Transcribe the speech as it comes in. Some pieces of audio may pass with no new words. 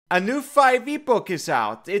A new 5e book is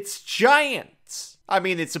out. It's giants. I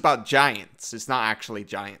mean, it's about giants. It's not actually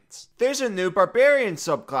giants. There's a new Barbarian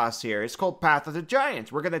subclass here. It's called Path of the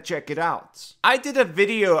Giant. We're gonna check it out. I did a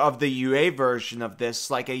video of the UA version of this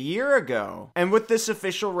like a year ago. And with this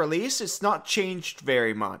official release, it's not changed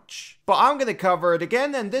very much. But I'm gonna cover it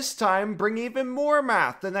again, and this time bring even more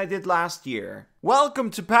math than I did last year. Welcome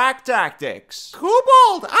to Pack Tactics.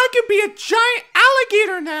 Kobold, I can be a giant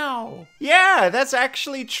alligator now. Yeah, that's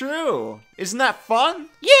actually true. Isn't that fun?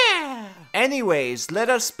 Yeah. Anyways, let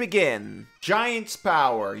us begin. Giant's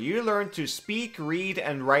power. You learn to speak, read,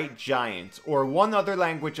 and write Giant, or one other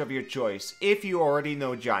language of your choice, if you already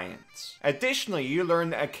know Giant. Additionally, you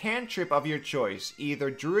learn a cantrip of your choice, either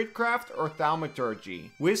Druidcraft or Thaumaturgy.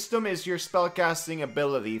 Wisdom is your spellcasting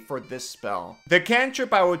ability for this spell. The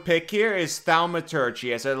cantrip I would pick here is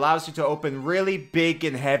Thaumaturgy, as it allows you to open really big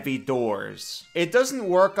and heavy doors. It doesn't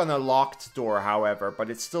work on a locked door, however, but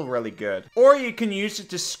it's still really good. Or you can use it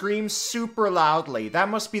to scream super loudly. That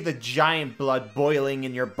must be the giant blood boiling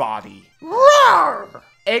in your body. Roar!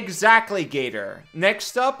 Exactly, Gator.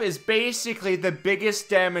 Next up is basically the biggest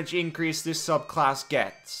damage increase this subclass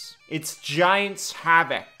gets. It's Giant's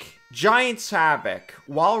Havoc. Giant's Havoc.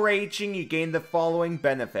 While raging, you gain the following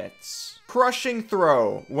benefits. Crushing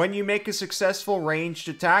Throw. When you make a successful ranged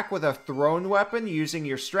attack with a thrown weapon using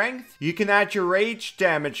your strength, you can add your rage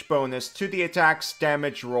damage bonus to the attack's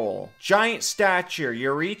damage roll. Giant Stature.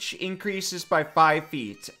 Your reach increases by 5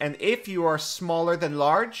 feet, and if you are smaller than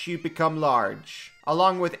large, you become large,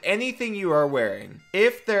 along with anything you are wearing.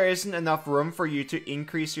 If there isn't enough room for you to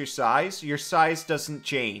increase your size doesn't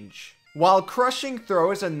change. While Crushing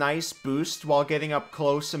Throw is a nice boost while getting up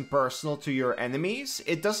close and personal to your enemies,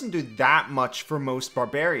 it doesn't do that much for most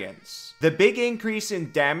barbarians. The big increase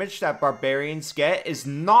in damage that barbarians get is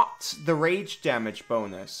not the rage damage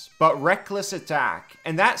bonus, but Reckless Attack,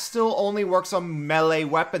 and that still only works on melee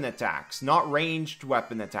weapon attacks, not ranged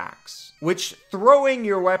weapon attacks, which throwing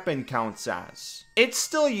your weapon counts as. It's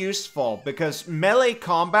still useful because melee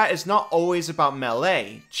combat is not always about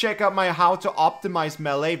melee. Check out my How to Optimize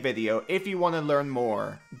Melee video if you want to learn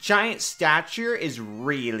more. Giant Stature is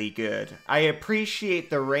really good. I appreciate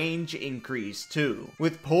the range increase too.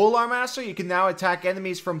 With Polearm Master, you can now attack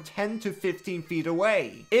enemies from 10 to 15 feet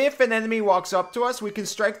away. If an enemy walks up to us, we can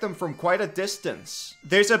strike them from quite a distance.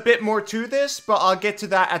 There's a bit more to this, but I'll get to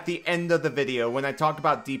that at the end of the video when I talk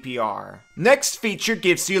about DPR. Next feature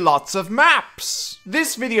gives you lots of maps.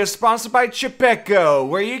 This video is sponsored by Chipeko,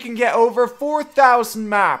 where you can get over 4,000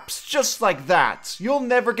 maps, just like that. You'll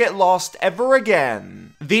never get lost ever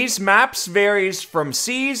again. These maps varies from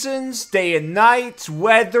seasons, day and night,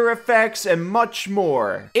 weather effects, and much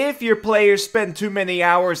more. If your players spend too many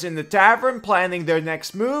hours in the tavern planning their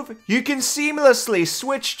next move, you can seamlessly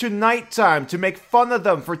switch to nighttime to make fun of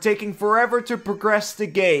them for taking forever to progress the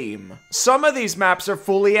game. Some of these maps are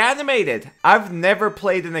fully animated. I've never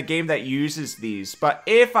played in a game that uses these, but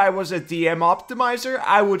if I was a DM optimizer,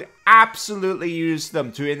 I would absolutely use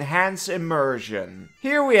them to enhance immersion.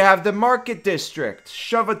 Here we have the Market District.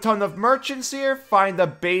 Shove a ton of merchants here, find a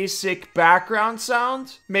basic background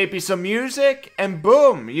sound, maybe some music, and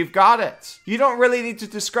boom, you've got it. You don't really need to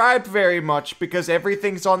describe very much because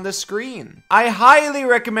everything's on the screen. I highly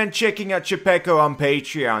recommend checking out Chipeko on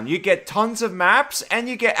Patreon. You get tons of maps and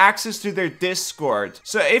you get access to their Discord.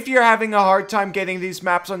 So if you're having a hard time getting these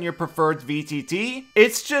maps on your preferred VTT,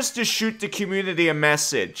 it's just to shoot the community a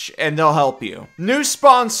message and they'll help you. New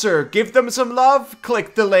sponsor, give them some love,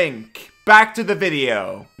 click the link. Back to the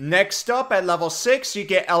video. Next up, at level 6, you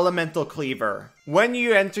get Elemental Cleaver. When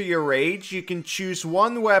you enter your rage, you can choose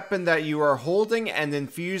one weapon that you are holding and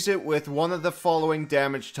infuse it with one of the following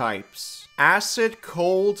damage types: Acid,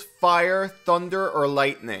 Cold, Fire, Thunder, or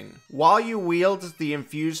Lightning. While you wield the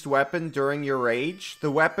infused weapon during your rage,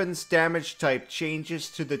 the weapon's damage type changes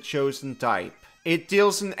to the chosen type. It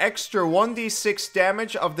deals an extra 1d6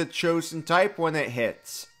 damage of the chosen type when it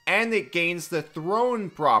hits, and it gains the Thrown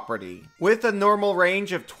property, with a normal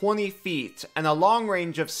range of 20 feet and a long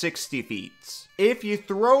range of 60 feet. If you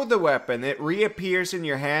throw the weapon, it reappears in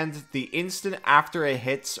your hand the instant after it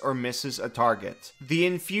hits or misses a target. The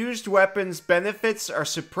infused weapon's benefits are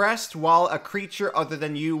suppressed while a creature other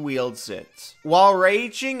than you wields it. While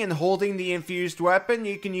raging and holding the infused weapon,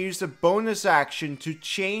 you can use a bonus action to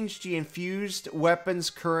change the infused weapon's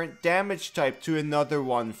current damage type to another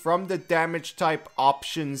one from the damage type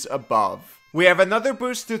options above. We have another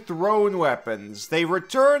boost to thrown weapons. They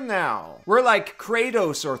return now. We're like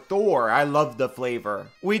Kratos or Thor. I love the flavor.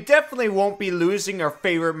 We definitely won't be losing our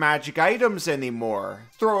favorite magic items anymore.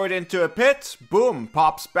 Throw it into a pit, boom,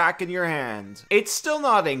 pops back in your hand. It's still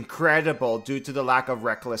not incredible due to the lack of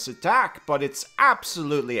reckless attack, but it's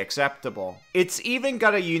absolutely acceptable. It's even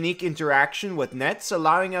got a unique interaction with nets,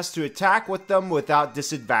 allowing us to attack with them without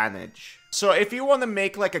disadvantage. So if you want to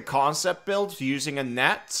make like a concept build using a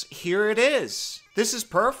net, here it is. This is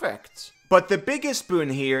perfect. But the biggest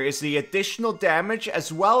boon here is the additional damage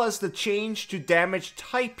as well as the change to damage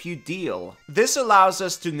type you deal. This allows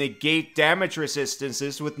us to negate damage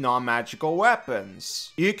resistances with non-magical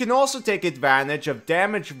weapons. You can also take advantage of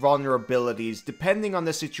damage vulnerabilities depending on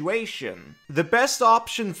the situation. The best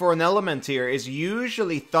option for an element here is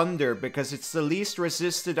usually Thunder because it's the least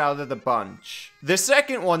resisted out of the bunch. The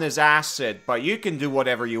second one is Acid, but you can do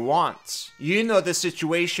whatever you want. You know the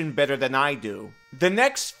situation better than I do. The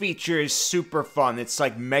next feature is super fun. It's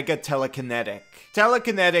like mega telekinetic.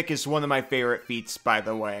 Telekinetic is one of my favorite feats, by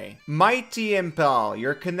the way. Mighty Impel.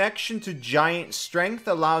 Your connection to giant strength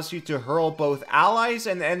allows you to hurl both allies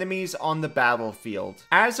and enemies on the battlefield.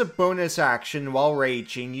 As a bonus action while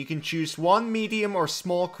raging, you can choose one medium or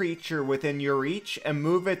small creature within your reach and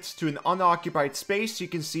move it to an unoccupied space you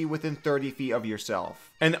can see within 30 feet of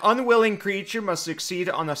yourself. An unwilling creature must succeed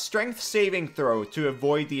on a strength saving throw to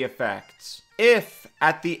avoid the effects. If,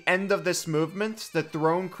 at the end of this movement, the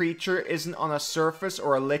thrown creature isn't on a surface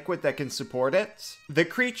or a liquid that can support it, the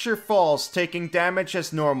creature falls, taking damage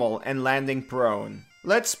as normal and landing prone.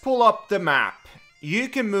 Let's pull up the map. You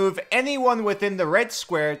can move anyone within the red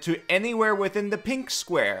square to anywhere within the pink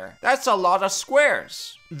square. That's a lot of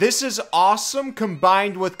squares. This is awesome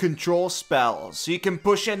combined with control spells. You can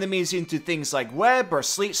push enemies into things like Web or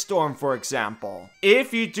Sleet Storm, for example.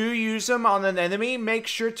 If you do use them on an enemy, make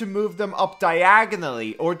sure to move them up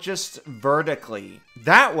diagonally or just vertically.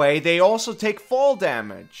 That way, they also take fall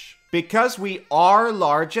damage. Because we are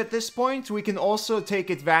large at this point, we can also take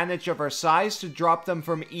advantage of our size to drop them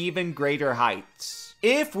from even greater heights.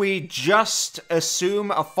 If we just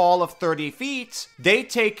assume a fall of 30 feet, they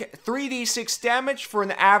take 3d6 damage for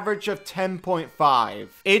an average of 10.5.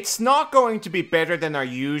 It's not going to be better than our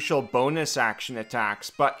usual bonus action attacks,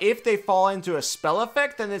 but if they fall into a spell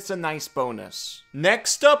effect, then it's a nice bonus.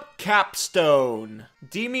 Next up, Capstone.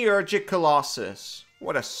 Demiurgic Colossus.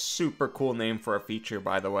 What a super cool name for a feature,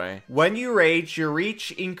 by the way. When you rage, your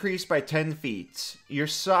reach increased by 10 feet. Your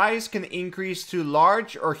size can increase to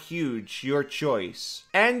large or huge, your choice.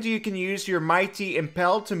 And you can use your Mighty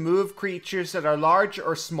Impel to move creatures that are large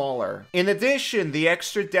or smaller. In addition, the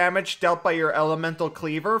extra damage dealt by your Elemental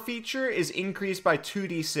Cleaver feature is increased by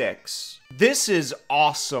 2d6. This is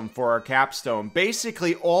awesome for our capstone.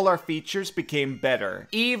 Basically, all our features became better,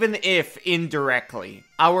 even if indirectly.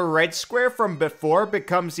 Our red square from before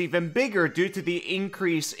becomes even bigger due to the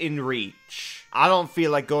increase in reach. I don't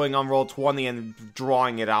feel like going on Roll20 and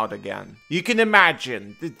drawing it out again. You can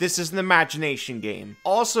imagine. This is an imagination game.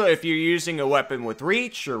 Also, if you're using a weapon with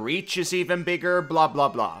reach, your reach is even bigger, blah blah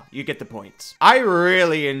blah. You get the point. I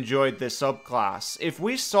really enjoyed this subclass. If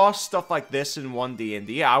we saw stuff like this in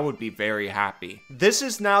 1D&D, I would be very happy. This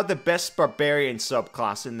is now the best Barbarian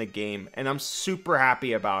subclass in the game, and I'm super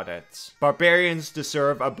happy about it. Barbarians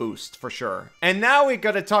deserve a boost, for sure. And now we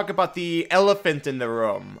gotta talk about the elephant in the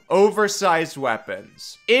room. Oversized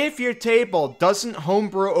weapons. If your table doesn't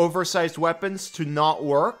homebrew oversized weapons to not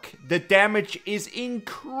work, the damage is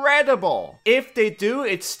incredible. If they do,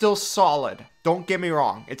 it's still solid. Don't get me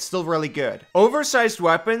wrong, it's still really good. Oversized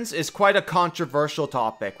weapons is quite a controversial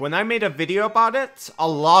topic. When I made a video about it, a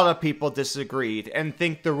lot of people disagreed and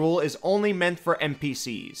think the rule is only meant for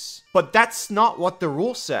NPCs. But that's not what the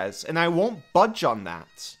rule says, and I won't budge on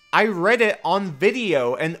that. I read it on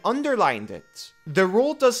video and underlined it. The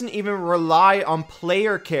rule doesn't even rely on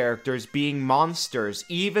player characters being monsters,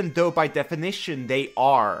 even though by definition they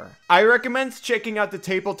are. I recommend checking out the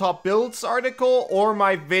Tabletop Builds article or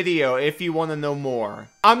my video if you want to know more.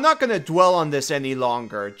 I'm not going to dwell on this any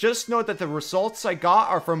longer, just know that the results I got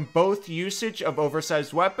are from both usage of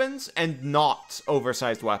oversized weapons and not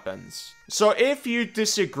oversized weapons. So if you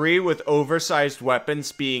disagree with oversized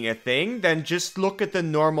weapons being a thing, then just look at the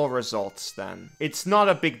normal results then. It's not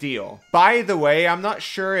a big deal. By the way, I'm not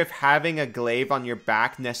sure if having a glaive on your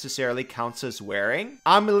back necessarily counts as wearing.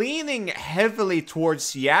 I'm leaning heavily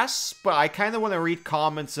towards yes, yes, but I kind of want to read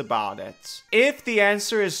comments about it. If the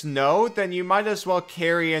answer is no, then you might as well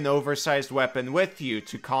carry an oversized weapon with you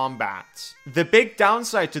to combat. The big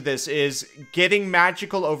downside to this is getting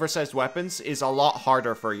magical oversized weapons is a lot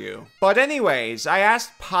harder for you. But anyways, I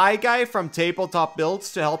asked Pie Guy from Tabletop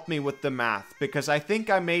Builds to help me with the math, because I think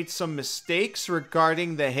I made some mistakes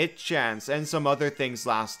regarding the hit chance and some other things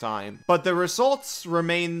last time. But the results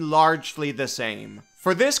remain largely the same.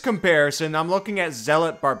 For this comparison, I'm looking at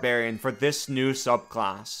Zealot Barbarian for this new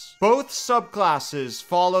subclass. Both subclasses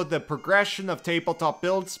follow the progression of Tabletop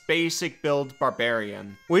Build's basic build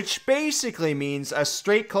Barbarian, which basically means a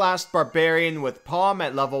straight classed Barbarian with Palm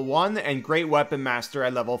at level 1 and Great Weapon Master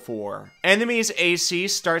at level 4. Enemies AC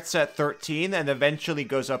starts at 13 and eventually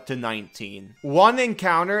goes up to 19. One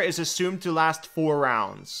encounter is assumed to last 4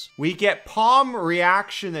 rounds. We get Palm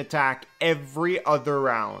reaction attack every other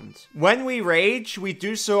round. When we rage, we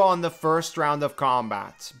do so on the first round of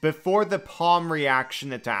combat, before the Palm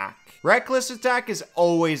reaction attack. Reckless attack is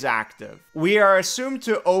always active. We are assumed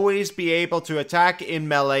to always be able to attack in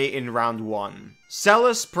melee in round 1.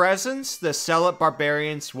 Celis Presence, the Zealot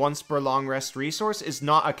Barbarian's once per long rest resource, is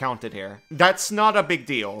not accounted here. That's not a big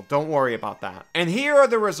deal, don't worry about that. And here are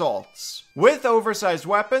the results. With oversized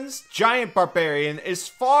weapons, Giant Barbarian is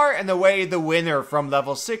far and away the winner from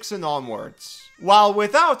level 6 and onwards. While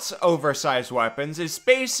without oversized weapons, it's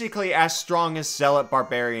basically as strong as Zealot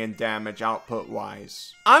Barbarian damage output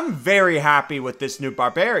wise. I'm very happy with this new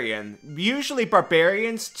Barbarian. Usually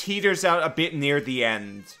Barbarians teeters out a bit near the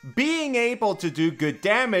end. Being able to do good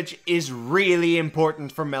damage is really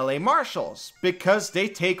important for melee martials, because they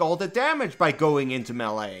take all the damage by going into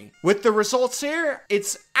melee. With the results here,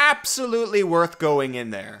 it's absolutely worth going in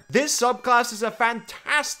there. This subclass is a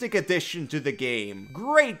fantastic addition to the game.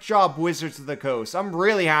 Great job, Wizards of the Coast. I'm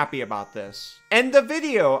really happy about this. End the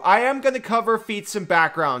video. I am going to cover feats and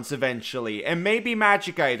backgrounds eventually, and maybe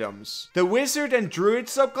magic items. The Wizard and Druid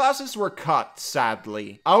subclasses were cut,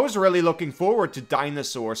 sadly. I was really looking forward to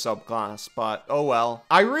Dinosaur subclass, but oh well.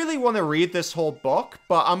 I really want to read this whole book,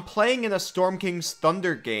 but I'm playing in a Storm King's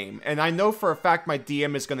Thunder game, and I know for a fact my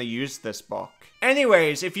DM is going to use this book.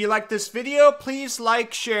 Anyways, if you like this video, please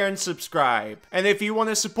like, share, and subscribe. And if you want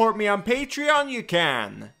to support me on Patreon, you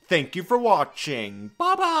can. Thank you for watching.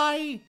 Bye-bye!